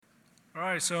All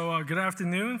right, so good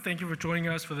afternoon. Thank you for joining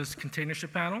us for this container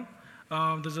ship panel.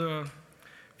 There's a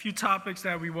few topics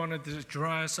that we wanted to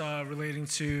address relating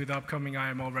to the upcoming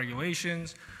IMO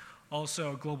regulations.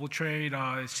 Also, global trade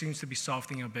it seems to be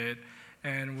softening a bit,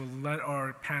 and we'll let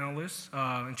our panelists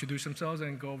introduce themselves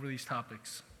and go over these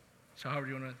topics. So Howard,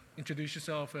 you want to introduce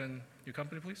yourself and your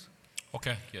company, please?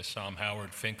 Okay, yes, I'm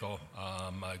Howard Finkel.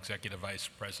 I'm Executive Vice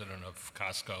President of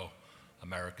COSCO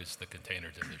Americas, the container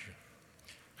division.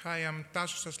 Hi, I'm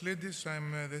Tassos Aslidis.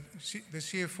 I'm the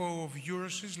CFO of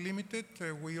Eurosys Limited.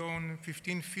 We own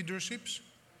 15 feeder ships.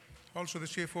 Also the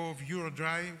CFO of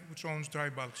Eurodry, which owns dry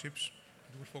bulk ships.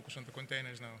 We'll focus on the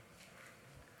containers now.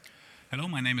 Hello,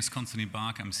 my name is Konstantin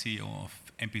Bark. I'm CEO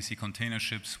of MPC Container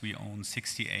Ships. We own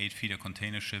 68 feeder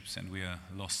container ships, and we are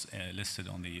listed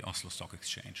on the Oslo Stock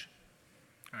Exchange.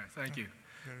 All right, thank you.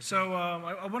 So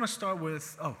I want to start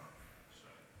with, I'm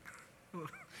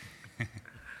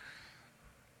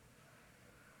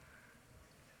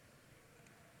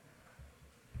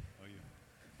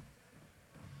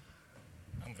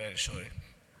very sorry.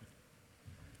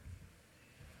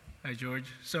 Hi, George.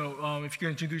 So if you can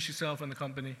introduce yourself and the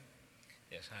company.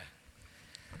 Yes, hi.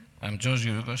 I'm George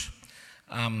Geroukos.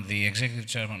 I'm the Executive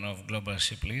Chairman of Global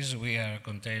Ship Lease. We are a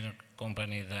container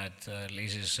company that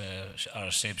leases our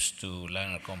ships to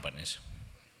liner companies.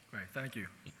 Great, thank you.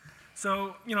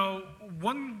 So, you know,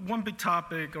 one big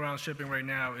topic around shipping right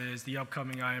now is the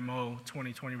upcoming IMO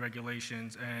 2020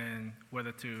 regulations and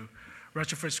whether to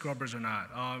retrofit scrubbers or not.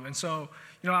 And so,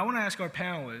 you know, I want to ask our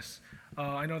panelists,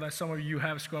 I know that some of you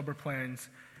have scrubber plans.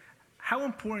 How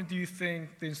important do you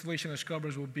think the installation of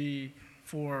scrubbers will be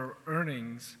for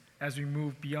earnings as we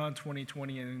move beyond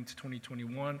 2020 and into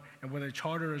 2021, and whether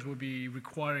charterers will be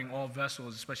requiring all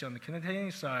vessels, especially on the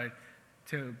container side,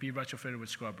 to be retrofitted with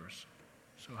scrubbers?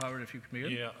 So Howard, if you can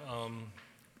begin. Yeah,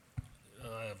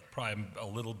 probably a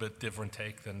little bit different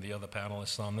take than the other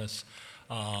panelists on this.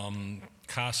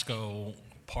 COSCO,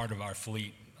 part of our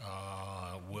fleet,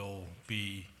 will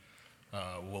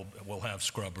have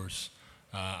scrubbers.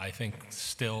 I think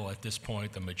still at this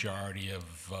point the majority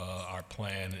of our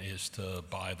plan is to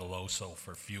buy the low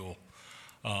sulfur fuel.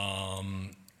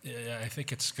 I think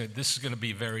this is going to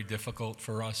be very difficult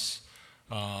for us.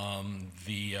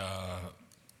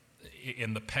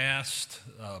 In the past,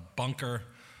 bunker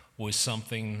was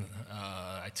something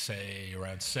I'd say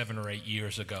around 7 or 8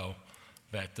 years ago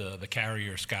that the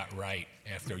carriers got right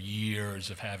after years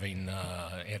of having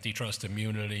antitrust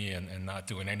immunity and not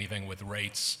doing anything with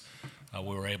rates.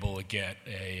 We were able to get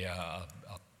a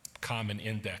common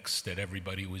index that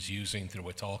everybody was using through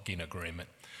a talking agreement.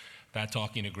 That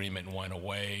talking agreement went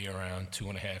away around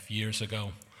 2.5 years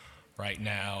ago. Right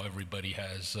now, everybody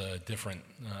has different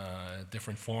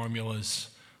formulas.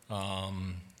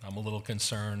 I'm a little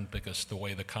concerned because the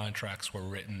way the contracts were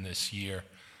written this year,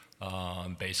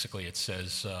 basically it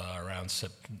says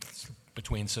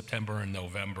between September and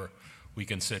November, we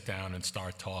can sit down and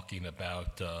start talking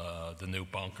about the new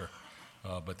bunker.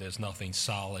 But there's nothing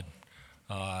solid.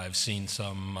 I've seen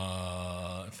some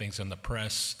things in the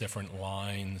press, different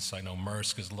lines. I know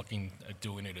Maersk is looking at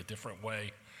doing it a different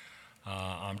way.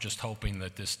 I'm just hoping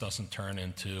that this doesn't turn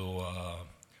into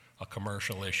a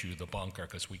commercial issue, the bunker,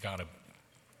 because we got to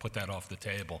put that off the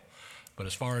table. But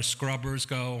as far as scrubbers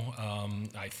go,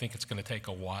 I think it's going to take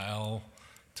a while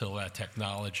till that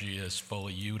technology is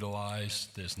fully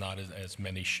utilized. There's not as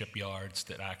many shipyards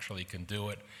that actually can do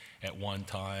it at one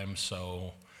time,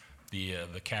 so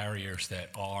the carriers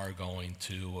that are going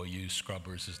to use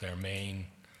scrubbers as their main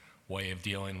way of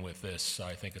dealing with this,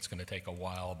 I think it's going to take a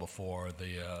while before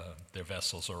their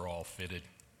vessels are all fitted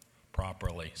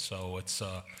properly. So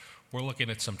we're looking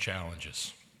at some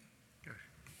challenges.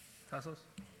 Tassos?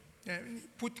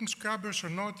 Putting scrubbers or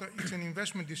not, it's an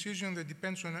investment decision that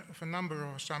depends on a number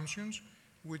of assumptions,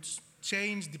 which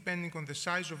change depending on the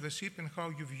size of the ship and how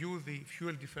you view the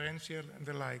fuel differential and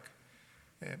the like.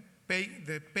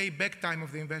 The payback time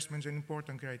of the investment is an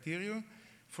important criteria.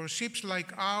 For ships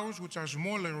like ours, which are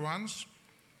smaller ones,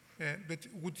 that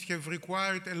would have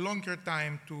required a longer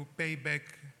time to pay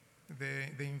back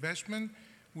the investment,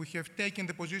 we have taken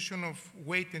the position of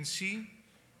wait and see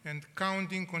and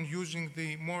counting on using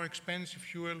the more expensive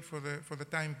fuel for the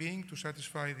time being to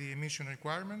satisfy the emission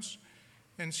requirements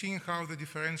and seeing how the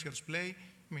differentials play.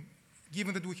 I mean,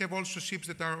 given that we have also ships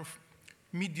that are of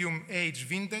medium age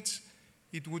vintage,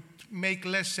 it would make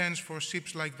less sense for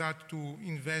ships like that to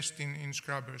invest in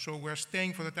scrubbers. So we're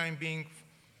staying for the time being,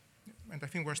 and I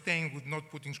think we're staying with not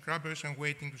putting scrubbers and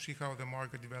waiting to see how the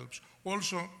market develops.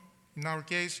 Also, in our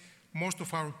case, most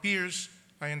of our peers,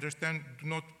 I understand,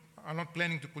 are not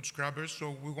planning to put scrubbers,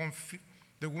 so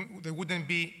there wouldn't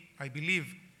be, I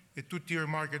believe, a two-tier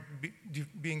market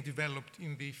being developed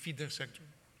in the feeder sector.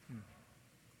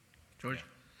 George?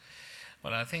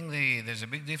 Well, I think there's a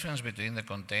big difference between the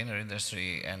container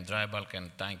industry and dry bulk and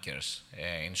tankers.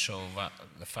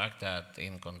 The fact that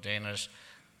in containers,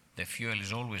 the fuel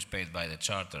is always paid by the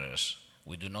charterers.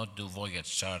 We do not do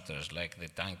voyage charters like the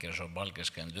tankers or bulkers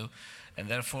can do. And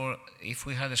therefore, if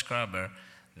we had a scrubber,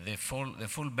 the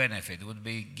full benefit would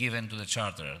be given to the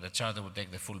charterer. The charter would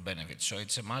take the full benefit. So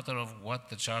it's a matter of what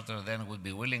the charterer then would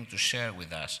be willing to share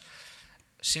with us.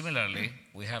 Similarly,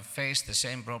 we have faced the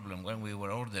same problem when we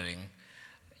were ordering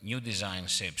new design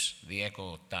ships, the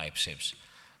eco-type ships,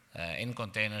 in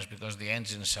containers, because the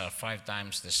engines are 5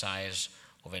 times the size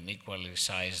of an equally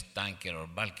sized tanker or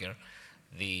bulker.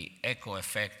 The eco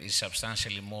effect is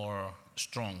substantially more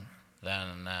strong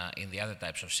than in the other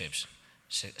types of ships.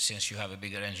 Since you have a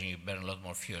bigger engine, you burn a lot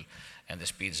more fuel, and the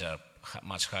speeds are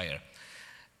much higher.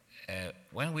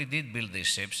 When we did build these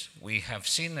ships, we have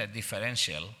seen a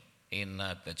differential in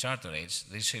the charter rates.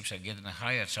 These ships are getting a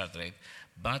higher charter rate,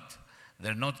 but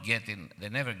they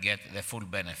never get the full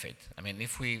benefit. I mean,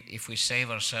 if we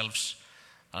save ourselves,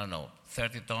 I don't know,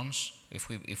 30 tons, if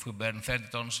we burn 30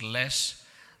 tons less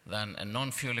than a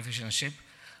non-fuel efficient ship,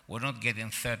 we're not getting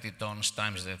 30 tons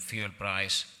times the fuel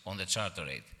price on the charter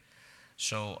rate.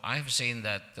 So I've seen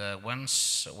that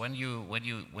when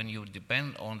you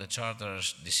depend on the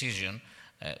charter's decision,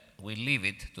 we leave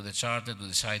it to the charter to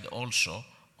decide also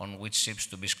on which ships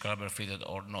to be scrubber fitted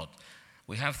or not.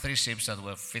 We have 3 ships that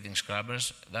were fitting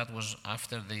scrubbers. That was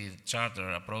after the charter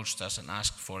approached us and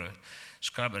asked for a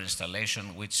scrubber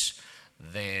installation, which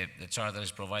the charter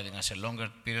is providing us a longer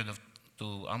period to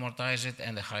amortize it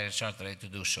and a higher charter rate to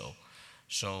do so.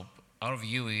 So our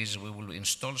view is we will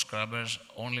install scrubbers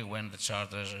only when the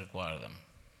charters require them.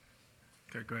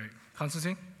 Okay, great.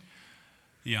 Konstantin?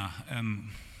 Yeah,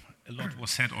 a lot was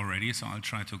said already, so I'll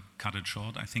try to cut it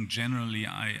short. I think generally,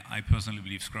 I personally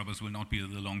believe scrubbers will not be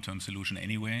the long-term solution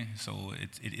anyway, so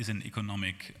it is an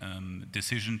economic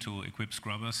decision to equip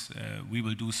scrubbers. We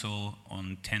will do so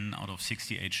on 10 out of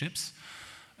 68 ships.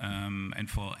 And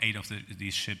for 8 of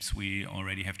these ships, we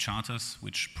already have charters,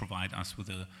 which provide us with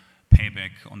a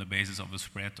payback on the basis of a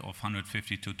spread of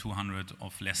 150 to 200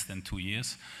 of less than 2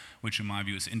 years, which in my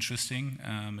view is interesting.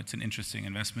 It's an interesting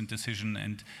investment decision.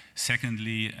 And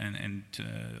secondly,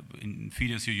 in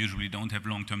feeders you usually don't have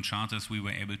long-term charters. We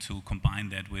were able to combine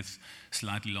that with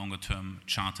slightly longer-term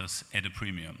charters at a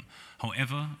premium.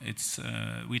 However,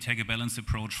 we take a balanced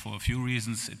approach for a few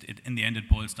reasons. In the end, it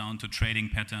boils down to trading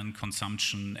pattern,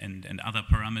 consumption, and other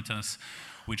parameters,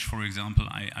 which, for example,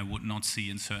 I would not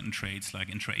see in certain trades like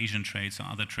intra-Asian trades or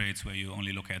other trades where you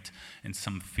only look at in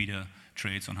some feeder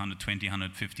trades on 120,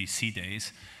 150 sea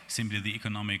days. Simply the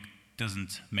economic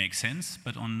doesn't make sense.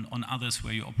 But on others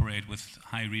where you operate with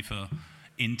high reefer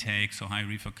intakes or high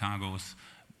reefer cargoes,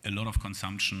 a lot of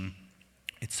consumption,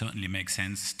 it certainly makes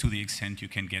sense to the extent you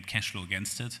can get cash flow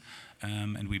against it.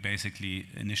 And we basically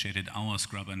initiated our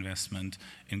scrubber investment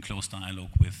in close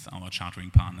dialogue with our chartering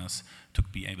partners to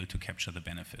be able to capture the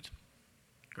benefit.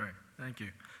 Great, thank you.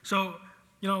 So,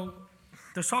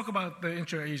 there's talk about the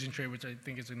intra-Asian trade, which I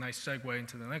think is a nice segue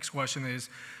into the next question is,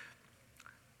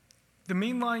 the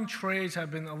mainline trades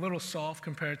have been a little soft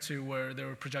compared to where they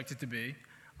were projected to be,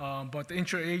 but the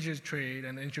intra-Asia trade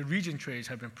and the intra-region trades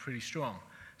have been pretty strong.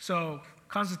 So,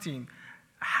 Konstantin,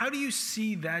 how do you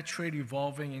see that trade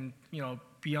evolving in,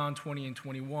 beyond 20 and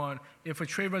 21? If a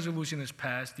trade resolution is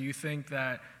passed, do you think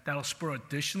that that'll spur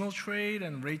additional trade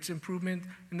and rates improvement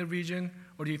in the region?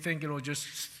 Or do you think it'll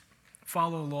just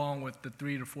follow along with the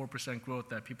 3 to 4% growth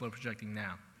that people are projecting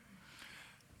now?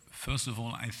 First of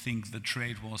all, I think the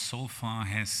trade war so far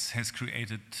has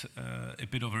created a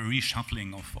bit of a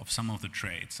reshuffling of some of the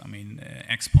trades. I mean,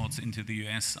 exports into the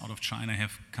US out of China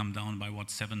have come down by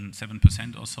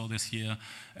 7% or so this year.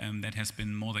 That has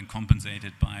been more than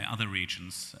compensated by other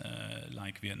regions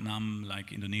like Vietnam,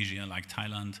 like Indonesia, like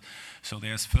Thailand. So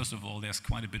first of all, there's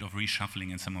quite a bit of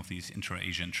reshuffling in some of these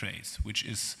intra-Asian trades, which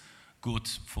is good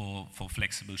for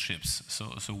flexible ships.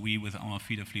 So we, with our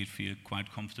feeder fleet, feel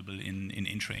quite comfortable in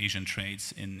intra-Asian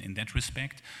trades in that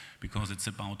respect, because it's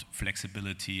about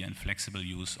flexibility and flexible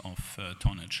use of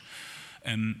tonnage.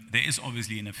 There is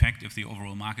obviously an effect if the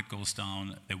overall market goes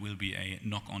down. There will be a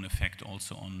knock-on effect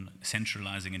also on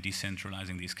centralizing and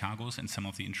decentralizing these cargoes in some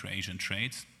of the intra-Asian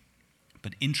trades.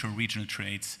 But intra-regional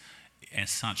trades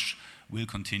as such will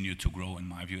continue to grow, in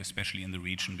my view, especially in the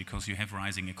region, because you have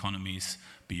rising economies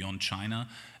beyond China.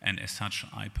 And as such,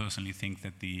 I personally think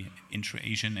that the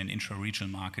intra-Asian and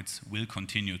intra-regional markets will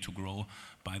continue to grow.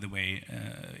 By the way,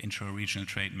 intra-regional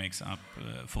trade makes up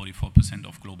 44%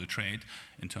 of global trade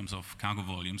in terms of cargo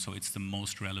volume, so it's the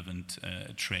most relevant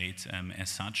trade as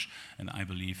such, and I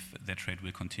believe that trade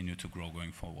will continue to grow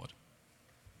going forward.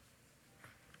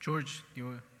 George,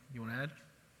 you want to add?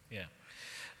 Yeah.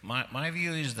 My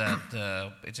view is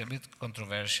that it's a bit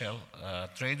controversial.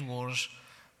 Trade wars,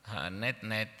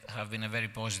 net, have been very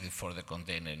positive for the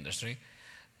container industry.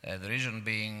 The reason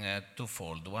being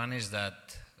twofold. One is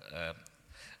that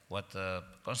what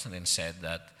Konstantin said,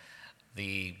 that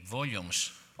the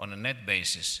volumes on a net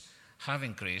basis have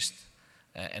increased.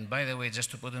 And by the way,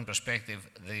 just to put in perspective,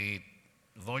 the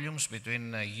volumes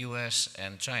between US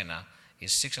and China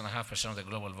is 6.5% of the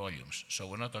global volumes. So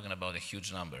we're not talking about a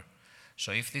huge number.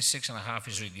 So if this 6.5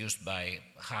 is reduced by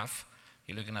half,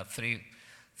 you're looking at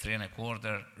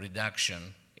 3.25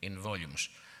 reduction in volumes.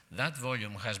 That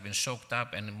volume has been soaked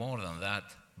up, and more than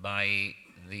that, by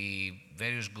the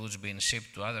various goods being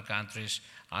shipped to other countries,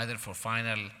 either for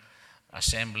final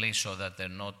assembly so that they're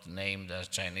not named as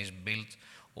Chinese built,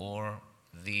 or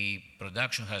the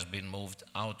production has been moved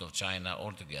out of China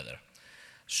altogether.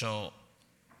 So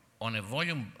on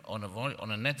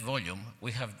a net volume,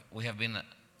 we have been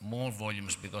more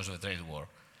volumes because of the trade war.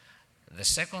 The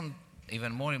second,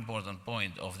 even more important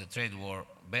point of the trade war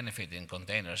benefiting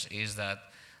containers is that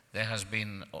there has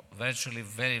been virtually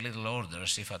very little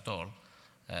orders, if at all,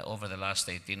 over the last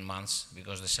 18 months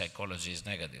because the psychology is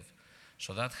negative.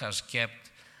 So that has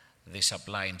kept the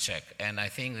supply in check. And I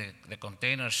think the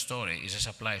container story is a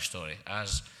supply story.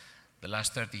 As the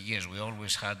last 30 years, we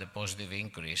always had a positive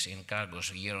increase in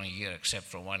cargoes year on year, except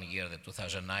for 1 year, the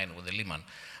 2009 with the Lehman.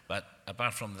 But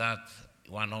apart from that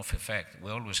one-off effect, we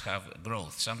always have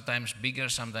growth, sometimes bigger,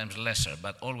 sometimes lesser,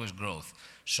 but always growth.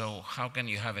 So how can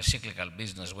you have a cyclical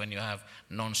business when you have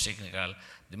non-cyclical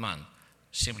demand?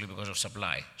 Simply because of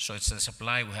supply. So it's the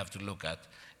supply we have to look at,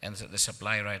 and the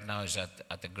supply right now is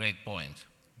at a great point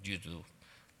due to,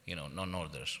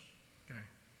 non-orders. Okay.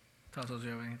 Tassos, do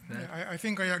you have anything to add? Yeah, I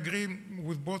think I agree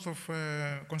with both of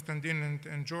Konstantin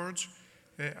and George.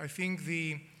 I think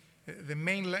the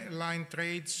mainline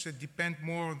trades depend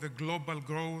more on the global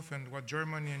growth and what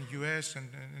Germany and US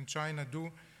and China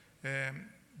do.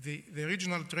 The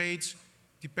regional trades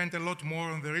depend a lot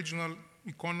more on the regional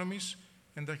economies,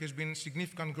 and there has been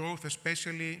significant growth,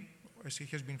 especially as it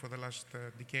has been for the last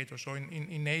decade or so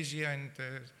in Asia and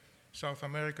South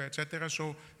America, etc.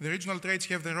 So the regional trades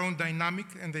have their own dynamic,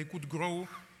 and they could grow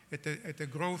at a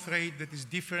growth rate that is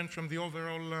different from the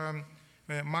overall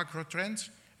macro trends.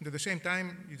 And at the same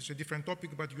time, it's a different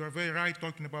topic, but you are very right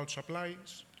talking about supply.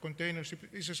 Containers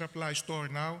is a supply story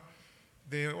now.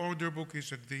 The order book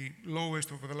is at the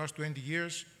lowest over the last 20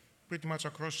 years, pretty much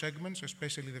across segments,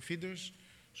 especially the feeders.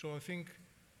 So I think,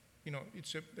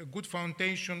 it's a good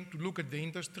foundation to look at the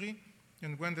industry.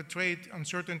 And when the trade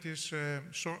uncertainties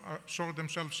sort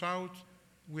themselves out,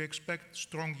 we expect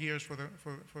strong years for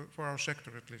our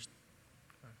sector at least.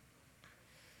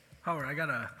 Howard, I got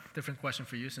a different question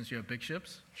for you since you have big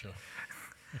ships. Sure.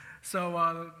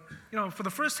 So, for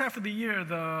the first half of the year,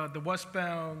 the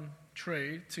westbound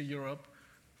trade to Europe,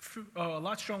 a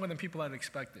lot stronger than people had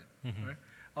expected, right?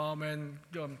 And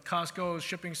Costco's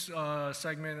shipping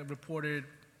segment reported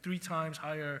 3 times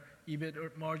higher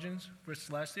EBIT margins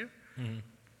versus last year.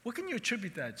 What can you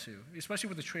attribute that to, especially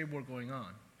with the trade war going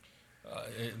on?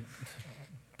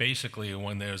 Basically,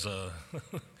 when there's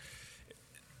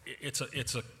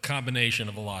it's a combination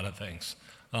of a lot of things.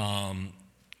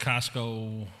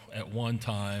 Costco at one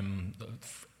time,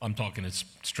 I'm talking it's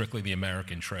strictly the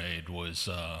American trade, was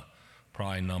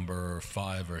probably number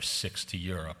 5 or 6 to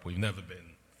Europe. We've never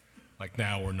been, like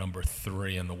now we're number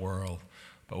 3 in the world,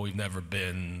 but we've never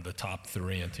been the top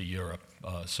 3 into Europe.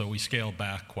 So we scaled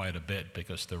back quite a bit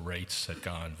because the rates had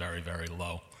gone very, very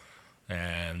low.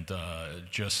 And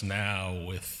just now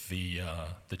with the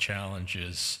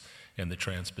challenges in the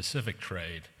Trans-Pacific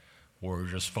trade, we're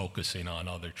just focusing on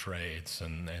other trades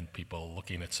and people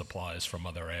looking at supplies from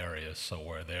other areas. So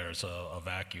where there's a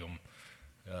vacuum,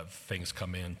 things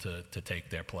come in to take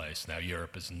their place. Now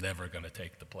Europe is never going to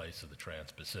take the place of the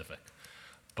Trans-Pacific.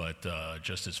 But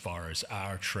just as far as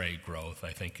our trade growth,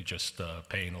 I think just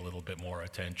paying a little bit more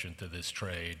attention to this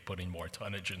trade, putting more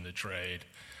tonnage in the trade,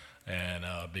 and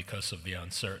because of the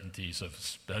uncertainties of,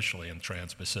 especially in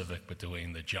Trans-Pacific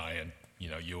between the giant,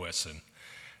 U.S.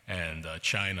 and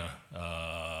China,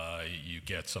 you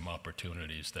get some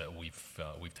opportunities that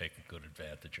we've taken good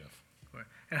advantage of. Right.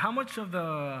 And how much of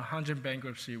the Hanjin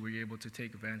bankruptcy were you able to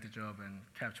take advantage of and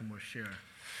capture more share?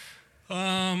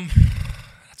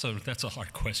 That's a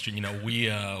hard question. You know,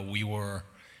 we were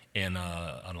in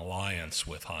an alliance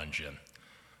with Hanjin,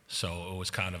 so it was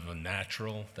kind of a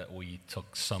natural that we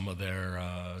took some of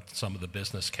the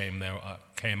business came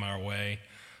our way.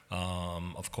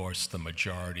 Of course, the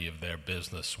majority of their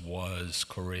business was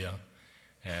Korea,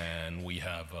 and we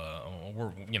have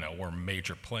we're a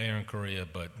major player in Korea,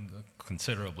 but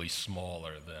considerably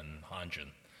smaller than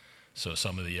Hanjin. So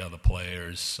some of the other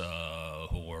players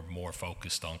who were more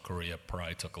focused on Korea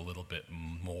probably took a little bit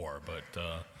more, but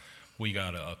we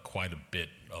got quite a bit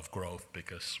of growth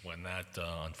because when that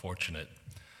unfortunate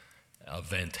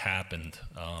event happened,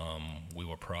 we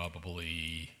were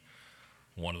probably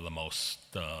one of the most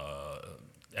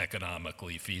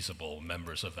economically feasible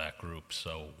members of that group.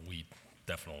 So we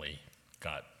definitely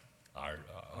got our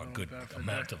good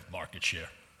amount of market share.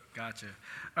 Gotcha.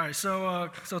 All right, so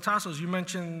Tasos, you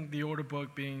mentioned the order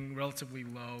book being relatively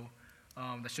low.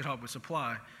 That should help with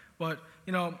supply. But,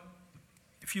 you know,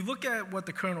 if you look at what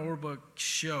the current order book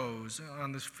shows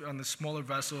on the smaller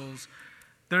vessels,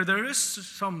 there is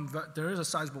a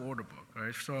sizable order book,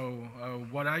 right? So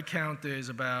what I count is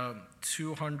about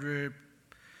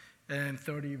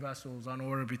 230 vessels on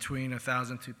order between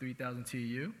 1,000 to 3,000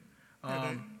 TEU.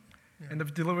 And the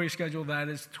delivery schedule that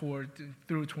is through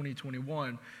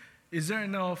 2021. Is there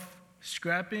enough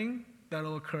scrapping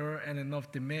that'll occur and enough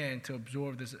demand to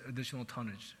absorb this additional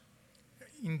tonnage?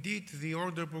 Indeed, the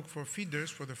order book for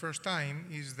feeders for the first time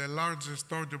is the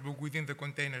largest order book within the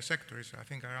container sector. It's, I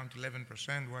think, around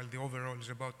 11%, while the overall is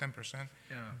about 10%.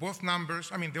 Yeah. Both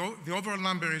numbers, I mean, the overall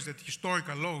number is at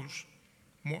historical lows,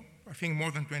 I think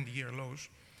more than 20-year lows.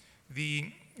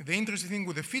 The interesting thing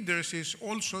with the feeders is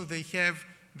also they have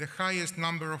the highest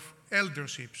number of elder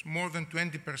ships. More than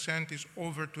 20% is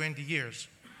over 20 years.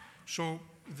 So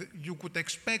you could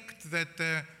expect that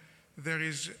there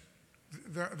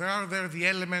are the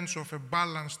elements of a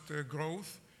balanced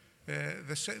growth.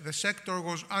 The sector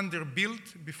was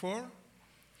underbuilt before.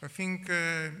 I think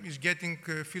is getting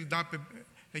filled up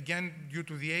again due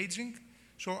to the aging.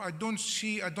 So I don't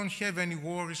have any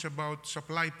worries about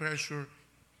supply pressure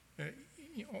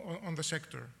on the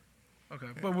sector.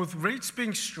 Okay, but with rates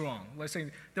being strong, let's say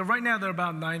right now they're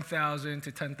about $9,000 to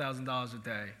 $10,000 a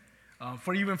day,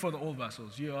 for the old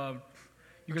vessels. You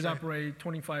guys operate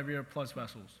 25-year plus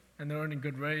vessels, and they're earning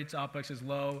good rates. OpEx is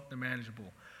low, they're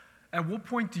manageable. At what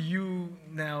point do you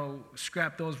now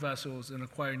scrap those vessels and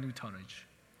acquire new tonnage?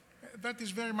 That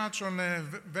is very much on a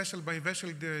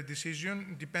vessel-by-vessel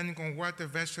decision, depending on what a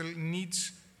vessel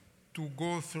needs to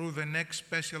go through the next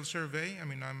special survey. I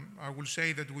mean, I will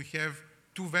say that we have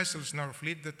 2 vessels in our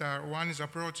fleet that one is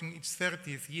approaching its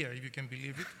 30th year, if you can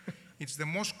believe it. It's the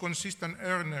most consistent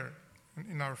earner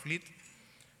in our fleet.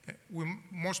 We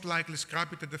most likely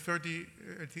scrap it at its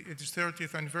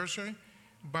 30th anniversary,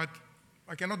 but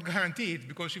I cannot guarantee it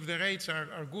because if the rates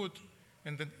are good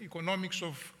and the economics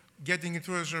of getting it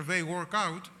through a survey work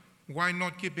out, why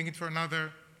not keeping it for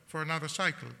another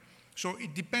cycle? So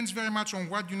it depends very much on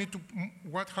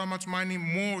how much money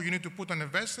more you need to put on a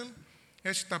vessel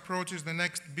as it approaches the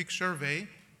next big survey,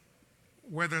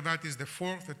 whether that is the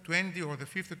 4th at 20 or the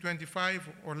 5th at 25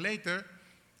 or later.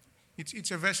 It's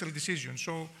a vessel decision.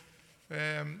 So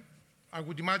I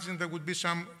would imagine there would be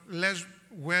some less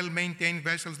well-maintained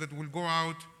vessels that will go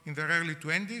out in the early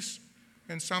 20s,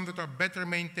 and some that are better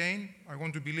maintained, I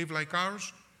want to believe like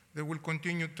ours, they will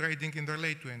continue trading in their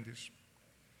late 20s.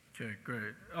 Okay,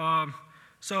 great.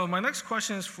 So my next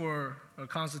question is for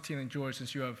Constantine and George,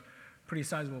 since you have pretty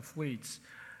sizable fleets.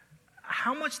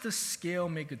 How much does scale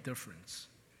make a difference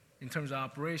in terms of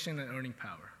operation and earning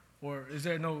power? Or is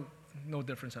there no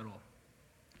difference at all?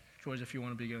 George, if you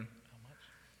want to begin.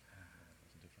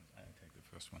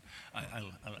 One.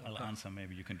 I'll answer,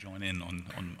 maybe you can join in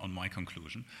on my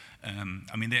conclusion.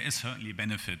 I mean, there is certainly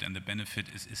benefit, and the benefit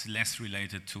is less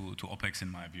related to OpEx in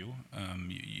my view.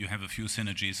 You have a few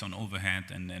synergies on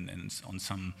overhead and on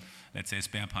some, let's say,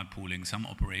 spare part pooling, some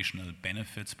operational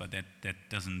benefits, but that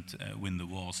doesn't win the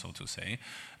war, so to say.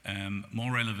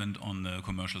 More relevant on the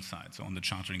commercial side, so on the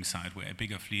chartering side, where a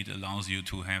bigger fleet allows you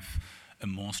to have a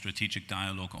more strategic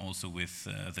dialogue also with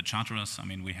the charterers. I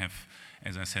mean, we have,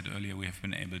 as I said earlier, we have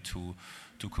been able to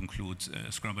conclude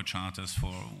scrubber charters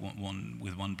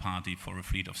with one party for a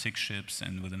fleet of 6 ships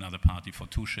and with another party for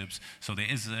 2 ships. So there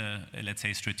is let's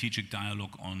say, strategic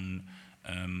dialogue on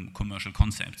commercial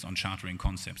concepts, on chartering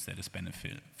concepts that is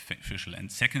beneficial.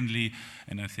 And secondly,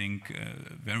 and I think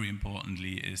very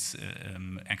importantly, is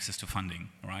access to funding,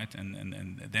 right?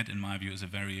 And that, in my view, is a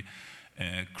very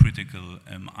critical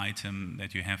item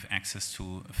that you have access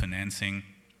to financing.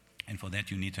 And for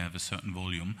that, you need to have a certain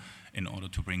volume in order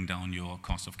to bring down your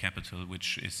cost of capital,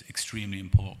 which is extremely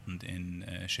important in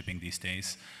shipping these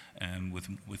days, with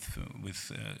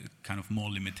kind of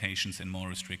more limitations and more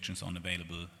restrictions on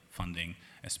available funding,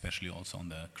 especially also on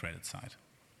the credit side.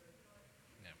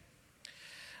 Yeah.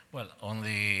 Well, on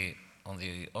the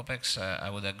OPEX, I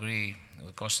would agree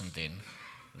with Konstantin.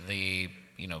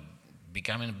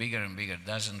 Becoming bigger and bigger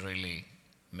doesn't really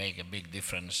make a big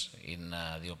difference in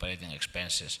the operating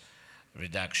expenses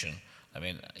reduction. I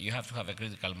mean, you have to have a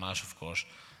critical mass, of course.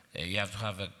 You have to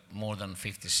have more than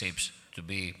 50 ships to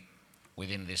be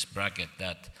within this bracket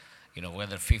that,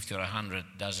 whether 50 or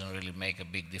 100 doesn't really make a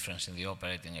big difference in the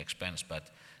operating expense,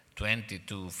 but 20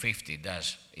 to 50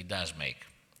 it does make.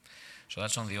 So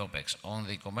that's on the OPEX. On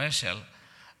the commercial,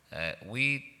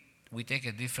 we take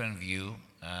a different view.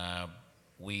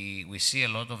 We see a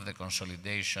lot of the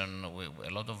consolidation, a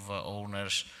lot of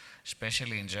owners,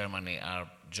 especially in Germany, are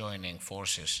joining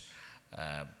forces.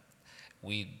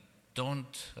 We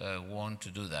don't want to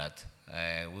do that.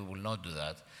 We will not do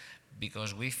that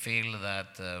because we feel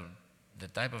that the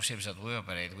type of ships that we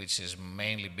operate, which is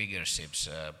mainly bigger ships,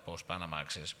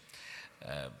 post-Panamaxes,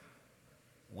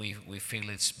 we feel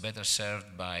it's better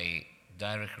served by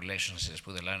direct relationships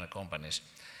with the liner companies.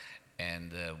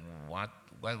 And what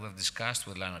we've discussed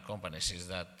with liner companies is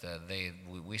that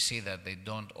we see that they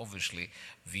don't obviously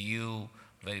view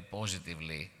very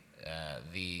positively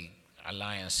the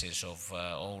alliances of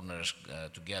owners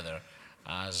together,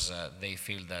 as they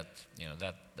feel that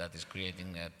that is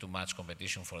creating too much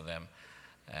competition for them.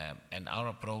 And our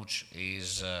approach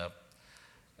is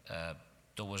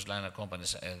towards liner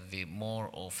companies the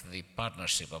more of the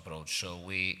partnership approach. So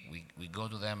we go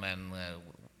to them and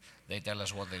they tell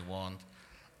us what they want.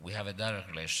 We have a direct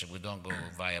relationship. We don't go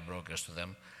via brokers to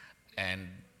them. And,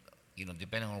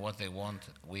 depending on what they want,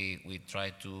 we try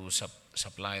to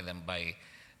supply them by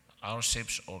our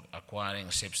ships or acquiring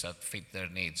ships that fit their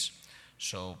needs.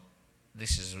 So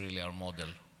this is really our model,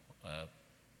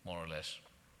 more or less.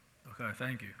 Okay,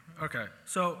 thank you. Okay,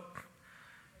 so,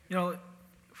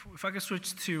 if I could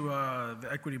switch to the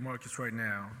equity markets right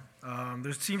now.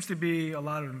 There seems to be a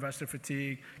lot of investor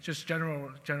fatigue, just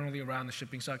generally around the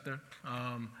shipping sector.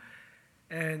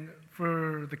 And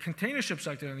for the container ship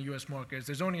sector in the U.S. markets,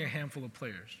 there's only a handful of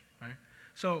players, right?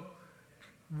 So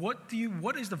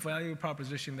what is the value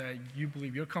proposition that you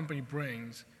believe your company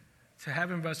brings to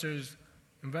have investors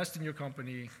invest in your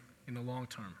company in the long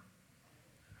term?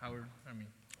 Howard,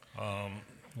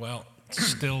 Well,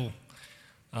 still,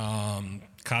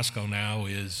 COSCO now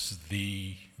is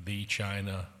the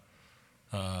China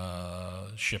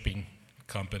shipping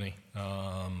company.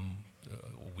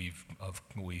 We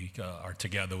are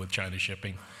together with China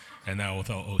Shipping and now with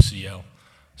OCL.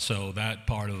 So that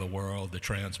part of the world, the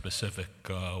Trans-Pacific,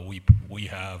 we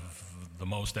have the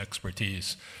most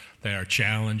expertise. There are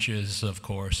challenges, of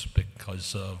course,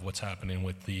 because of what's happening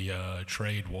with the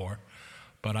trade war.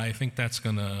 But I think that's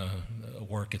going to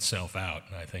work itself out.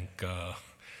 I think the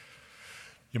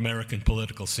American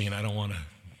political scene, I don't want to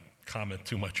comment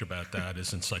too much about that,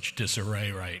 is in such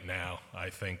disarray right now. I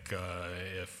think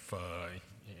if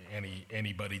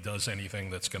anybody does anything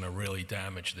that's going to really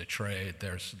damage the trade,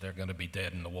 they're going to be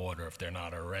dead in the water if they're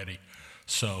not already.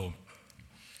 So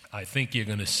I think you're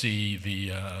going to see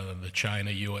the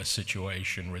China-U.S.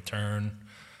 situation return.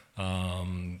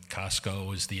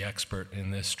 COSCO is the expert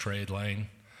in this trade lane.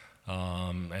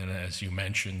 And as you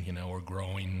mentioned, we're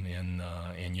growing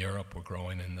in Europe. We're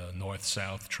growing in the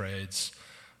north-south trades.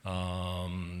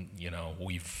 When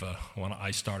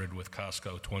I started with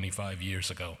COSCO 25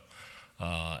 years ago,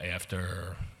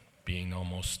 after being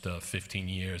almost 15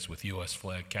 years with U.S.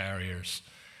 flag carriers,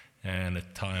 and at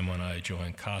the time when I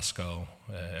joined COSCO,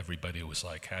 everybody was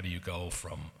like, how do you go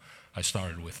from, I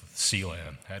started with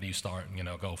Sealand, how do you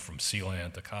go from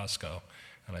Sealand to COSCO?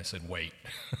 And I said, wait.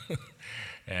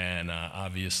 And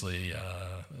obviously,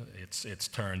 it's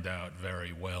turned out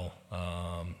very well.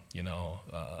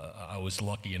 I was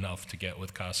lucky enough to get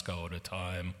with COSCO at a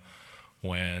time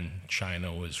when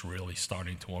China was really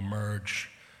starting to emerge,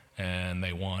 and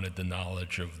they wanted the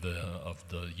knowledge of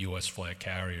the U.S. flag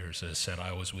carriers. As I said,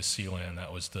 I was with Sealand.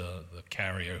 That was the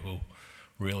carrier who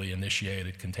really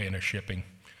initiated container shipping.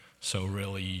 So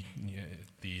really,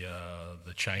 the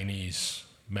Chinese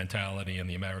mentality and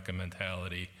the American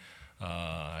mentality,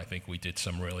 I think we did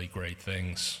some really great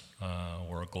things.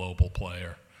 We're a global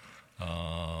player.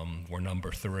 We're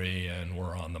number 3, and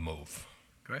we're on the move.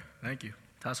 Great, thank you.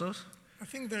 Tassos? I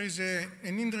think there is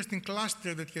an interesting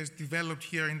cluster that has developed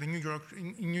here in the New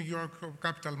York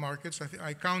capital markets.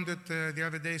 I counted the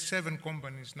other day 7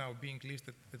 companies now being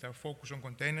listed that are focused on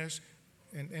containers,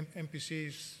 and MPC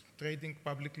is trading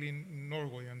publicly in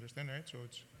Norway, I understand, right? So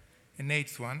it's an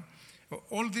 8th one.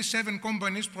 All these 7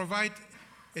 companies provide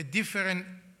a different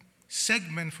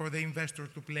segment for the investor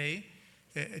to play.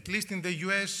 At least in the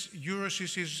US,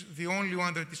 Eurosys is the only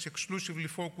one that is exclusively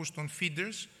focused on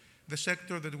feeders, the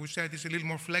sector that we said is a little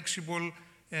more flexible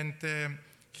and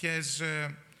has,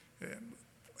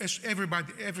 as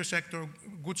every sector,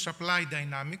 good supply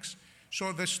dynamics.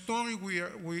 So the story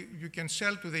you can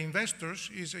sell to the investors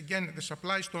is, again, the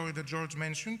supply story that George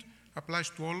mentioned, applies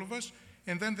to all of us,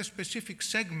 and then the specific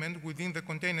segment within the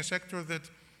container sector that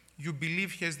you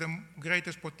believe has the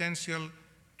greatest potential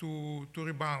to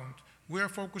rebound. We are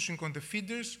focusing on the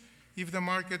feeders. If the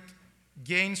market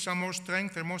gains some more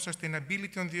strength and more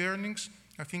sustainability on the earnings,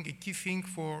 I think a key thing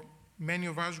for many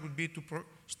of us would be to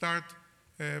start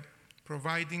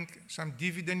providing some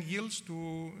dividend yields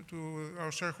to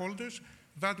our shareholders.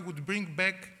 That would bring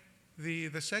back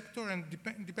the sector, and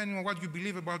depending on what you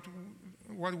believe about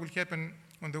what will happen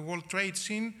on the world trade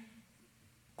scene,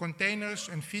 containers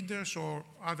and feeders or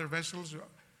other vessels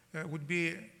would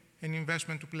be an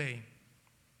investment to play.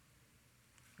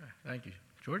 Thank you.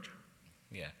 George?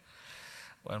 Yeah.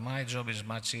 Well, my job is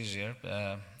much easier.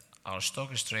 Our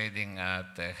stock is trading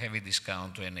at a heavy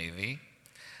discount to NAV.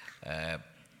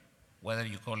 Whether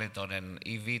you call it on an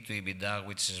EV to EBITDA,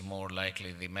 which is more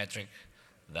likely the metric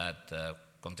that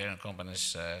container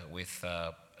companies with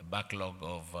a backlog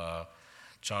of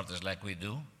charters like we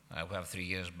do, we have 3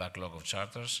 years backlog of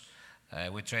charters,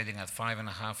 we're trading at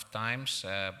 5.5 times.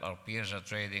 Our peers are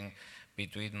trading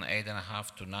between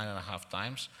 8.5 to 9.5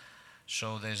 times.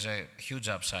 So there's a huge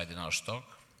upside in our stock.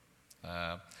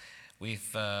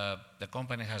 The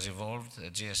company has evolved.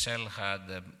 GSL had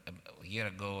a year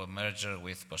ago a merger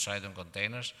with Poseidon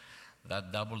Containers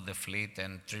that doubled the fleet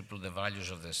and tripled the values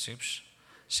of the ships.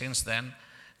 Since then,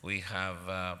 we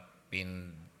have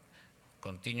been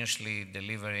continuously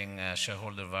delivering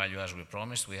shareholder value as we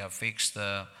promised. We have fixed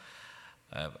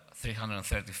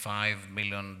 $335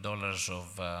 million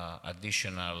of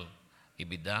additional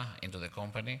EBITDA into the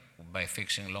company by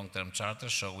fixing long-term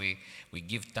charters. So we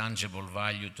give tangible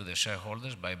value to the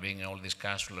shareholders by bringing all these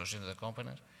cash flows into the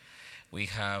company. We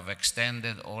have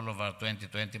extended all of our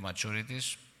 2020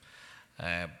 maturities.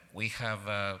 We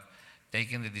have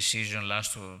taken the decision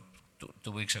last 2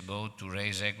 weeks ago to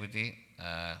raise equity,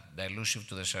 dilutive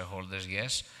to the shareholders,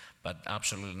 yes, but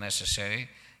absolutely necessary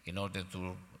in order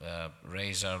to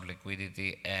raise our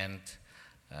liquidity and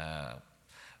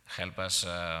help us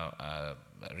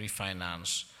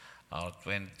refinance our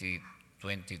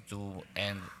 2022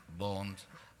 end bond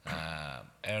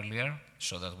earlier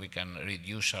so that we can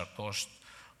reduce our cost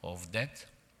of debt.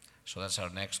 So that's our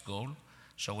next goal.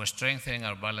 So we're strengthening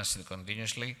our balance sheet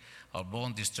continuously. Our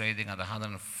bond is trading at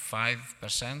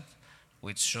 105%,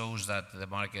 which shows that the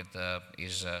market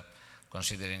is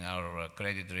considering our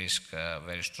credit risk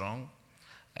very strong.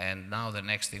 And now the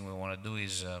next thing we want to do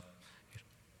is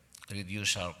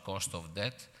reduce our cost of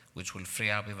debt, which will free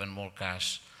up even more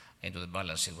cash into the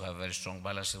balance sheet. We have a very strong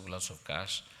balance sheet with lots of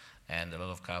cash and a lot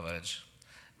of coverage.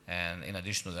 And in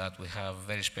addition to that, we have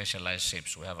very specialized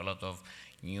ships. We have a lot of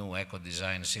new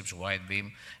eco-design ships, wide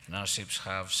beam, and our ships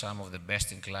have some of the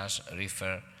best-in-class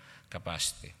reefer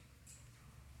capacity.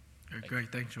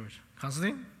 Great, thanks, George.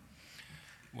 Constantine?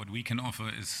 What we can offer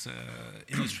is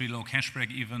industry low cash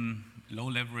break even, low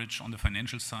leverage on the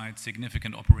financial side,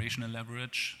 significant operational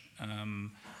leverage,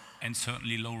 and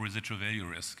certainly low residual value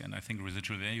risk. And I think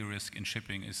residual value risk in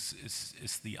shipping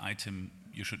is the item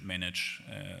you should manage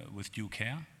with due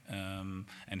care.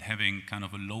 And having kind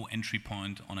of a low entry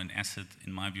point on an asset,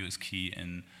 in my view, is key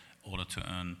in order to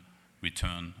earn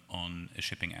return on a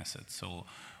shipping asset. So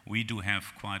we do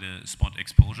have quite a spot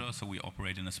exposure, so we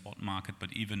operate in a spot market,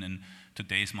 but even in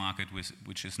today's market,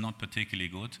 which is not particularly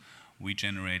good, we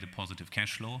generate a positive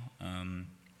cash flow.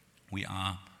 We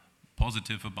are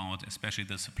positive about especially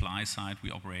the supply side.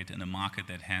 We operate in a market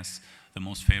that has the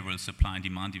most favorable supply and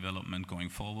demand development going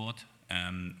forward,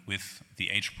 with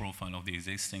the age profile of the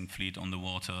existing fleet on the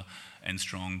water and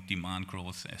strong demand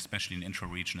growth, especially in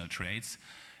intra-regional trades.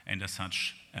 And as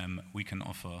such, we can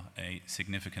offer a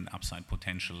significant upside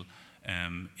potential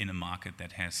in a market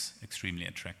that has extremely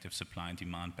attractive supply and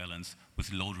demand balance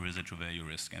with low residual value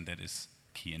risk, and that is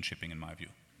key in shipping in my view.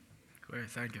 Great,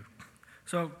 thank you.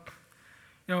 So,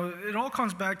 it all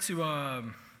comes back to,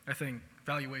 I think,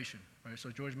 valuation, right?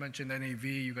 So George mentioned NAV,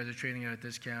 you guys are trading at a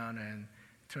discount, and in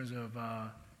terms of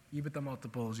EBITDA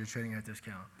multiples, you're trading at a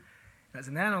discount. As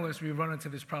an analyst, we run into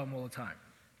this problem all the time.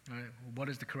 Right? What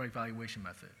is the correct valuation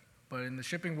method? But in the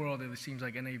shipping world, it seems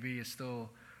like NAV is still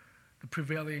the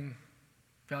prevailing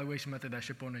valuation method that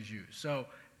ship owners use. So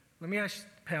let me ask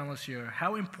panelists here,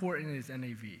 how important is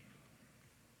NAV?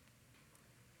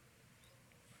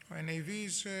 NAV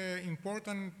is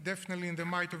important definitely in the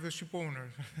mind of the ship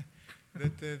owner,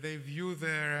 that they view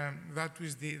that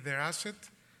is their asset,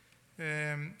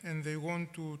 and they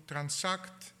want to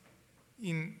transact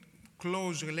in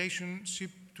close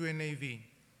relationship to NAV.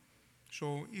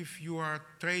 So if you are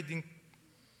trading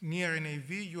near NAV,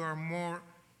 you are more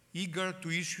eager to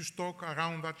issue stock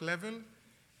around that level.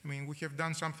 I mean, we have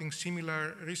done something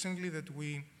similar recently that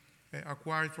we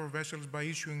acquired 4 vessels by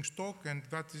issuing stock, and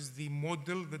that is the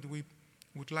model that we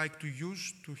would like to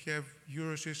use to have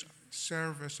Euroseas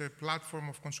serve as a platform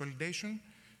of consolidation.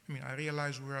 I mean, I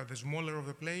realize we are the smaller of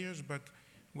the players, but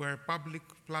we're a public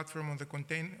platform on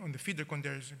the feeder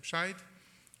container side,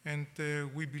 and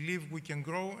we believe we can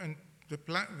grow, and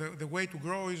the way to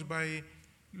grow is by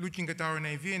looking at our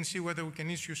NAV and see whether we can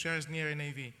issue shares near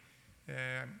NAV,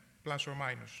 plus or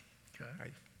minus,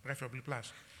 right? Preferably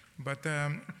plus. But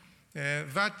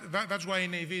that's why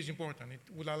NAV is important. It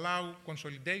will allow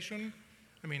consolidation.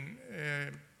 I mean,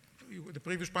 the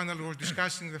previous panel was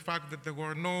discussing the fact that there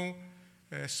were no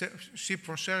ship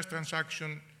for shares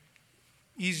transaction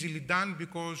easily done,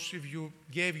 because if you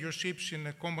gave your ships in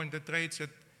a company that trades at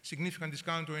significant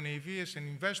discount to NAV as an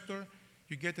investor,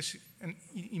 you get an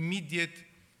immediate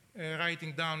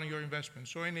writing down on your investment.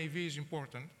 So NAV is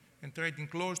important, and trading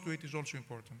close to it is also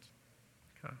important.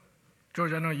 Okay.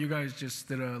 George, I know you guys just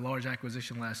did a large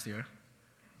acquisition last year.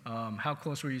 How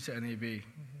close were you to NAV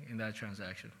in that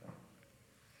transaction?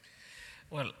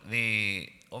 Well,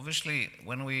 obviously,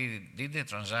 when we did the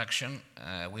transaction,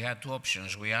 we had 2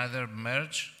 options. We either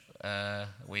merge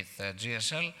with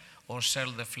GSL or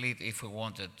sell the fleet if we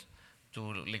wanted to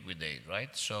liquidate,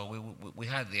 right? So we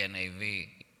had the NAV,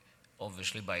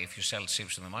 obviously, but if you sell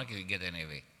ships in the market, you get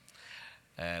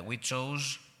NAV. We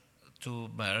chose to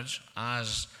merge,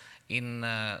 as in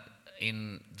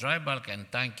dry bulk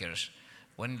and tankers,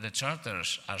 when the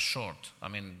charters are short, I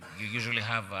mean, you usually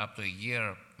have up to a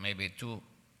year, maybe 2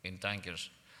 in tankers.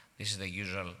 This is the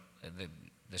usual,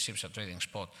 the ships are trading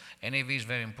spot. NAV is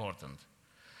very important.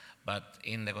 But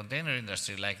in the container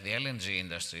industry, like the LNG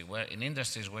industry, where in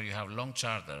industries where you have long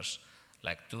charters,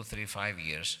 like 2, 3, 5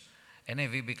 years,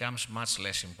 NAV becomes much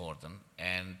less important,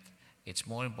 and it's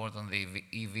more important the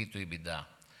EV to EBITDA.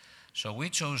 So we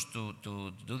chose to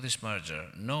do this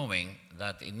merger, knowing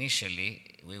that initially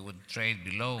we would trade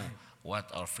below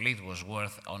what our fleet was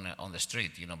worth on the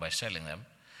street, by selling them,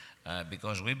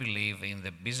 because we believe in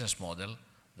the business model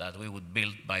that we would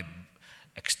build by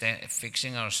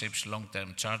fixing our ships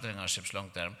long-term, chartering our ships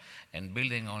long-term, and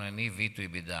building on an EV to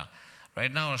EBITDA.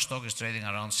 Right now, our stock is trading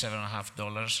around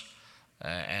 $7.50,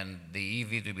 and the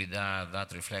EV to EBITDA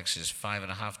that reflects is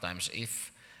 5.5 times.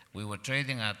 If we were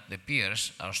trading at the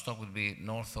peers, our stock would be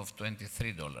north of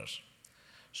 $23.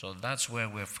 So that's where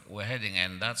we're heading,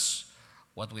 and that's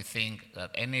what we think,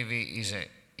 that NAV is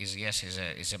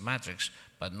a matrix,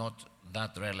 but not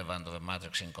that relevant of a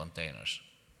matrix in containers.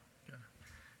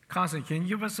 Constantine, can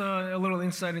you give us a little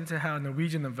insight into how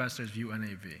Norwegian investors view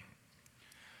NAV?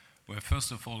 Well,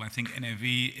 first of all, I think NAV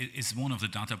is one of the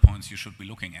data points you should be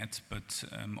looking at, but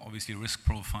obviously risk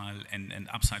profile and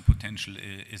upside potential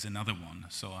is another one.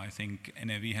 So I think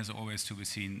NAV has always to be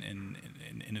seen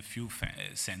in a few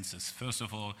senses. First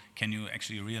of all, can you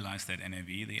actually realize that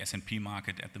NAV, the S&P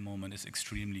market at the moment, is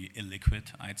extremely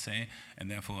illiquid, I'd say, and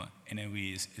therefore NAV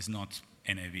is not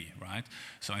NAV, right?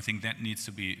 So I think that needs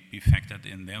to be factored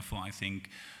in. Therefore, I think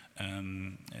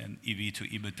EV to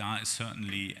EBITDA is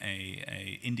certainly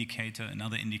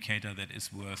another indicator that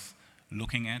is worth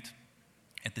looking at.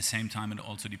 At the same time, it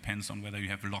also depends on whether you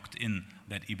have locked in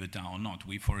that EBITDA or not.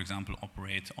 We, for example,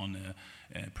 operate on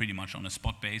pretty much on a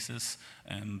spot basis,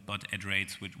 but at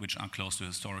rates which are close to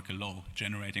historical low,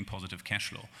 generating positive cash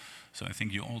flow. So I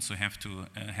think you also have to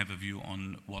have a view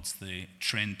on what's the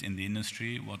trend in the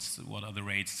industry, what are the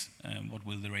rates, what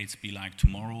will the rates be like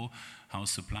tomorrow,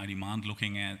 how's supply demand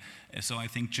looking at. So I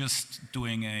think just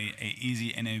doing a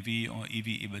easy NAV or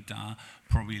EV EBITDA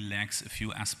probably lacks a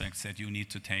few aspects that you need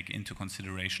to take into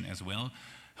consideration as well.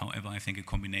 However, I think a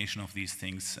combination of these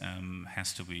things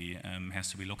has to be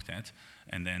looked at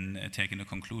and then taken a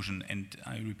conclusion. And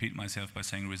I repeat myself by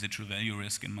saying residual value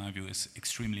risk, in my view, is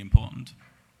extremely important.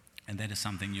 And that is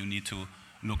something you need to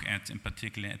look at, in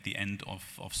particular at the end of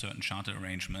certain charter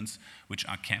arrangements, which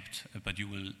are kept, but you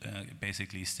will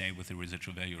basically stay with the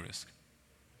residual value risk.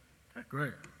 Okay,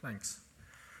 great, thanks.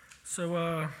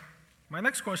 So my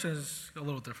next question is a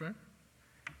little different.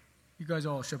 you guys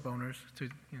are all ship owners,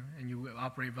 and you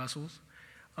operate vessels.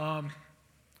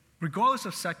 Regardless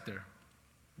of sector,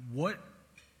 what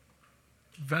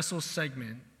vessel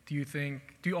segment do you think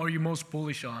are you most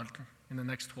bullish on in the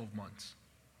next 12 months?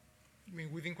 I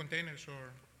mean, within containers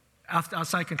or?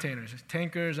 Outside containers,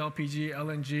 tankers, LPG,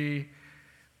 LNG,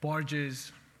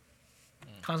 barges.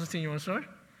 Constantine, you want to start?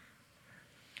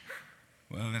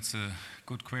 Well, that's a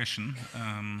good question.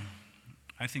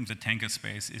 I think the tanker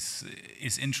space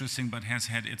is interesting, but has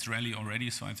had its rally already.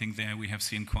 So I think there we have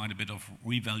seen quite a bit of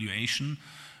revaluation.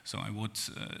 So I would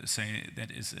say that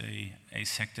is a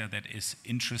sector that is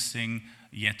interesting,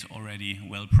 yet already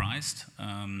well priced.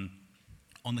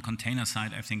 On the container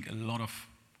side, I think a lot of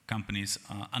companies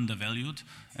are undervalued,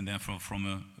 and therefore from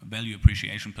a value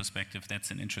appreciation perspective, that's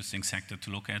an interesting sector to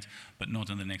look at, but not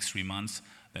in the next 3 months.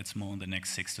 That's more in the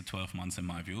next 6 to 12 months in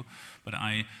my view. But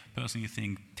I personally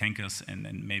think tankers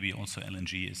and maybe also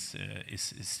LNG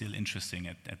is still interesting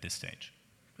at this stage.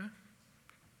 Okay.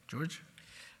 George?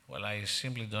 Well, I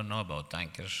simply don't know about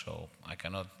tankers, so I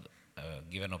cannot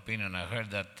give an opinion. I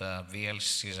heard that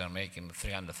VLCCs are making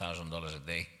 $300,000 a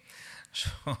day. So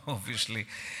obviously,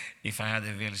 if I had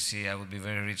a VLCC, I would be a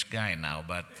very rich guy now.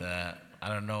 But I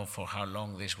don't know for how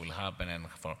long this will happen. And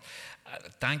for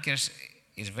tankers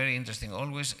is very interesting.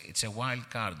 Always, it's a wild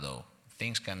card, though.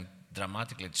 Things can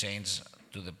dramatically change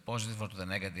to the positive or to the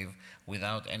negative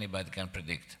without anybody can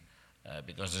predict,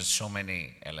 because there's so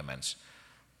many elements.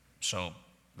 So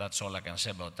that's all I can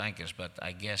say about tankers. But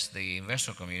I guess the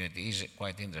investor community is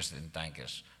quite interested in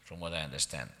tankers, from what I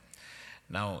understand.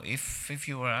 Now, if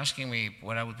you were asking me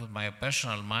where I would put my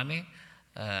personal money,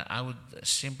 I would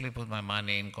simply put my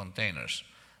money in containers.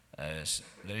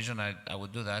 The reason I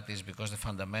would do that is because the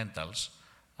fundamentals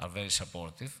are very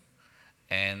supportive,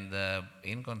 and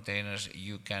in containers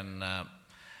you can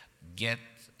get,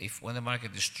 when the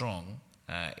market is strong,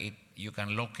 you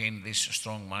can lock in this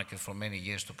strong market for many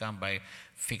years to come by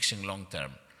fixing long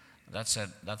term. That's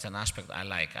an aspect I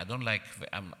like. I don't like.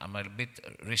 I'm a bit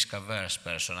risk-averse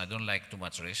person. I don't like too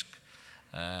much risk.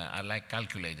 I like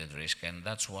calculated risk, and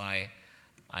that's why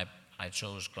I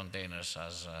chose containers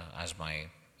as my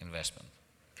investment.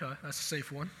 Okay, that's a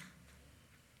safe one.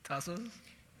 Tassos?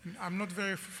 I'm not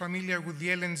very familiar with the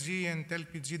LNG and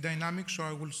LPG dynamics, so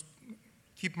I will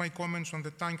keep my comments on the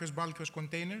tankers, bulkers,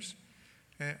 containers.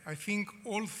 I think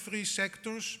all three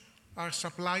sectors are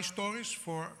supply stories.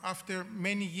 For after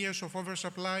many years of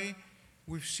oversupply,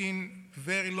 we've seen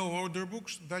very low order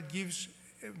books. That gives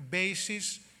a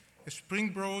basis, a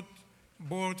springboard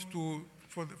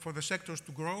for the sectors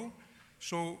to grow.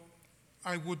 So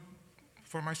I would,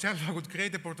 for myself, I would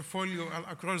create a portfolio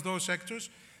across those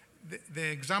sectors.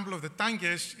 The example of the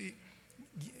tankers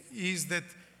is that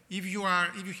if you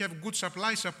have good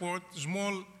supply support,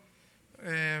 small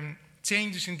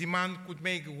changes in demand could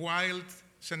make wild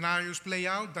scenarios play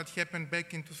out. That happened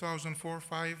back in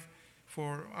 2004-05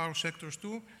 for our sectors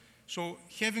too. So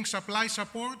having supply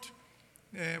support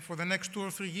for the next 2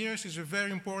 or 3 years is a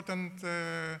very important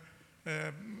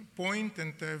point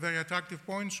and a very attractive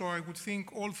point. So I would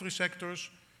think all three sectors,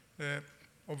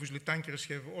 obviously tankers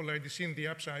have already seen the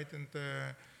upside, and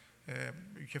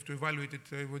you have to evaluate it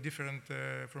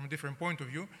from a different point of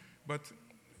view. But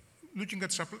looking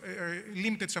at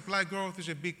limited supply growth is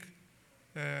a big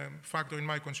factor in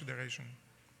my consideration.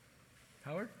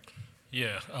 Howard?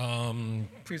 Yeah.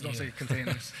 Please don't say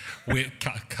containers.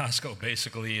 Costco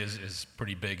basically is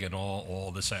pretty big in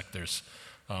all the sectors.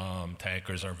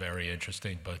 Tankers are very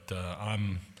interesting, but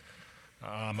I'm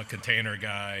a container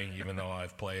guy, even though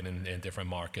I've played in different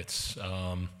markets.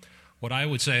 What I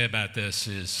would say about this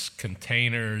is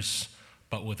containers,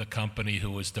 but with a company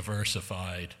who is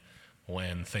diversified.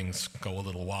 When things go a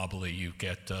little wobbly, you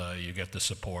get the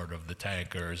support of the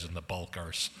tankers and the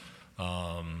bulkers.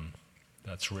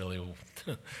 That's really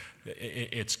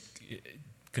it's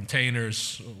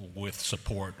containers with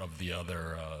support of the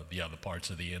other parts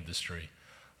of the industry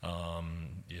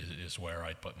is where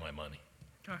I'd put my money.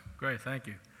 Okay, great, thank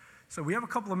you. So we have a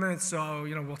couple of minutes, so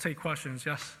we'll take questions.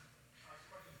 Yes.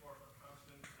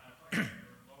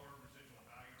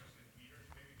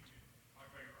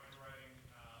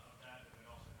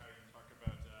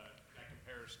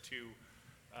 To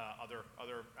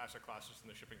other asset classes in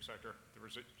the shipping sector, the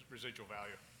residual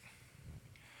value?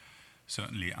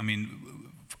 Certainly. I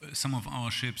mean, some of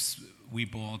our ships we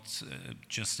bought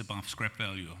just above scrap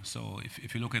value. So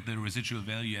if you look at the residual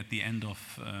value at the end of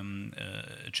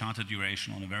a charter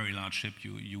duration on a very large ship,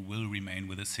 you will remain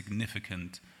with a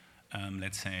significant,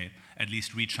 let's say, at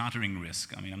least rechartering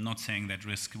risk. I mean, I'm not saying that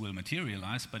risk will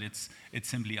materialize, but it's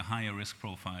simply a higher risk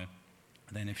profile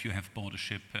than if you have bought a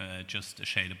ship just a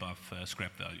shade above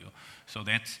scrap value. So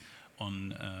that's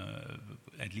on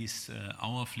at least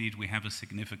our fleet, we have a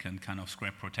significant kind of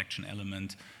scrap protection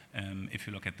element if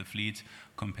you look at the fleet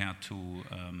compared to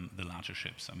the larger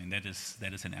ships. I mean, that is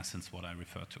in essence what I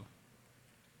refer to.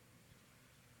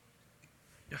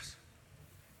 Yes.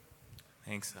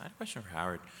 Thanks. I had a question for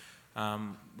Howard.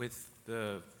 With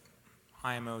the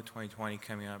IMO 2020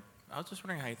 coming up, I was just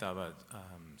wondering how you thought about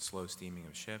slow steaming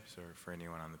of ships, or for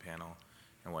anyone on the panel,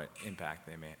 and what impact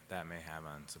that may have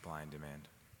on supply and demand.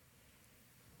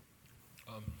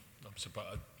 I'm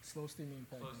surprised. Slow steaming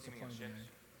impact on supply and demand.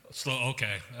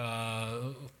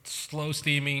 Slow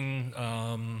steaming,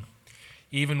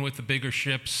 even with the bigger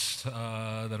ships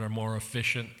that are more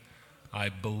efficient, I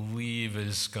believe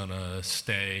is going to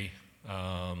stay.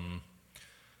 I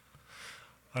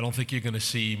don't think you're going to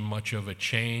see much of a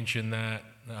change in that,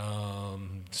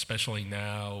 especially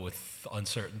now with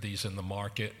uncertainties in the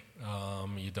market.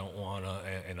 You don't want to,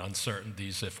 and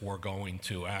uncertainties if we're going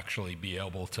to actually be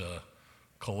able to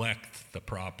collect the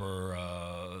proper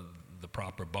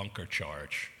bunker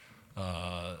charge.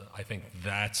 I think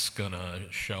that's going to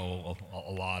show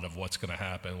a lot of what's going to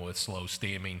happen with slow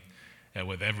steaming and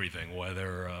with everything,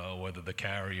 whether the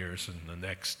carriers in the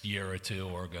next year or two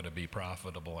are going to be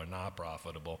profitable or not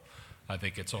profitable. I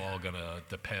think it's all going to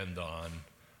depend on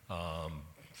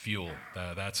fuel.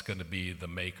 That's going to be the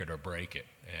make it or break it.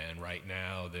 And right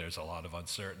now, there's a lot of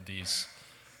uncertainties.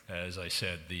 As I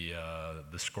said,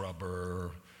 the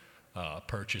scrubber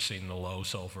purchasing the low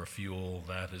sulfur fuel,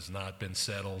 that has not been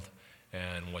settled.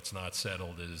 And what's not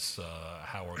settled is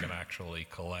how we're going to actually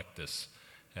collect this.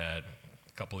 A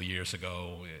couple of years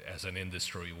ago, as an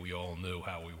industry, we all knew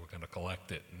how we were going to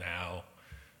collect it. Now,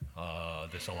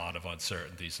 there's a lot of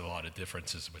uncertainties, a lot of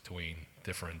differences between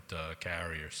different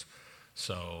carriers.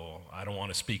 So I don't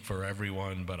want to speak for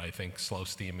everyone, but I think slow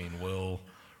steaming will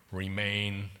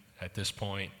remain at this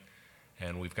point,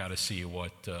 and we've got to see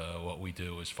what we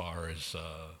do as far as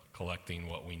collecting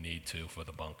what we need to for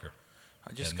the bunker.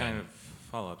 Just kind of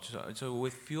follow up. So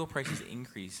with fuel prices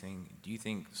increasing, do you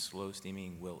think slow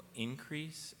steaming will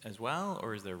increase as well,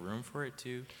 or is there room for it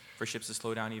for ships to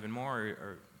slow down even more,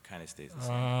 or kind of stays the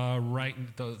same? Right,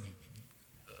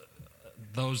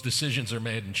 those decisions are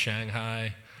made in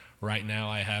Shanghai. Right now,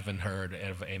 I haven't heard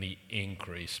of any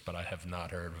increase, but I have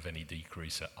not heard of any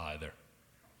decrease either.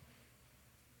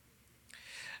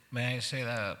 May I say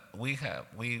that we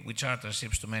charter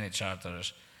ships to many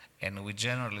charters, and we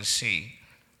generally see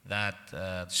that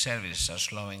services are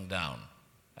slowing down.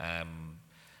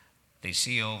 The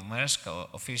CEO of Maersk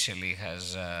officially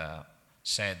has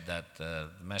said that the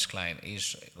Maersk Line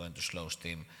is going to slow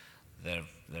steam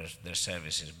their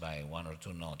services by 1 or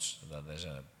 2 knots. That there's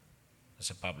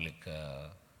a public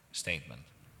statement.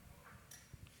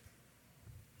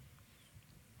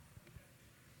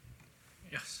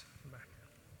 Yes.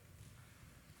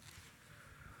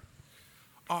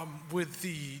 With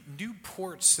the new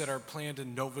ports that are planned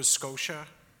in Nova Scotia,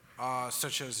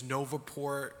 such as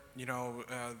Novaport,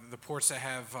 the ports that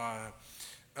have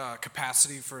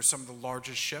capacity for some of the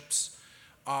largest ships,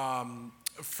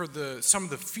 for some of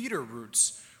the feeder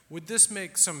routes, would this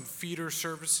make some feeder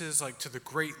services like to the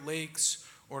Great Lakes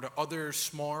or to other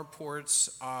smaller ports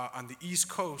on the East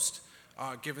Coast,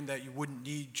 given that you wouldn't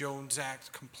need Jones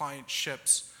Act compliant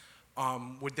ships?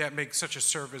 Would that make such a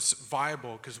service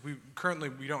viable? Because currently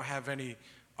we don't have any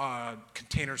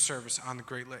container service on the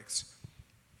Great Lakes.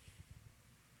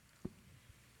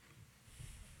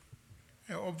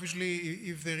 Obviously,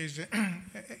 if there is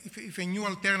if a new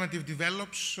alternative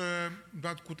develops,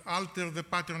 that could alter the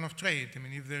pattern of trade. I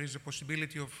mean, if there is a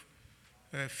possibility of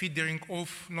feedering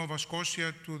off Nova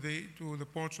Scotia to the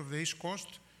ports of the East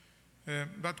Coast,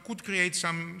 that could create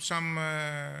some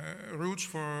routes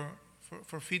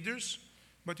for feeders,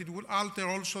 but it will alter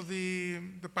also the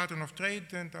pattern of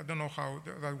trade, and I don't know how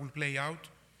that will play out.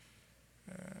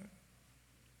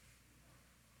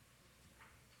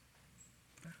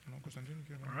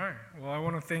 All right. Well, I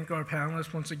want to thank our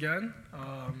panelists once again,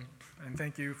 and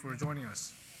thank you for joining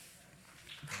us.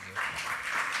 Thank you.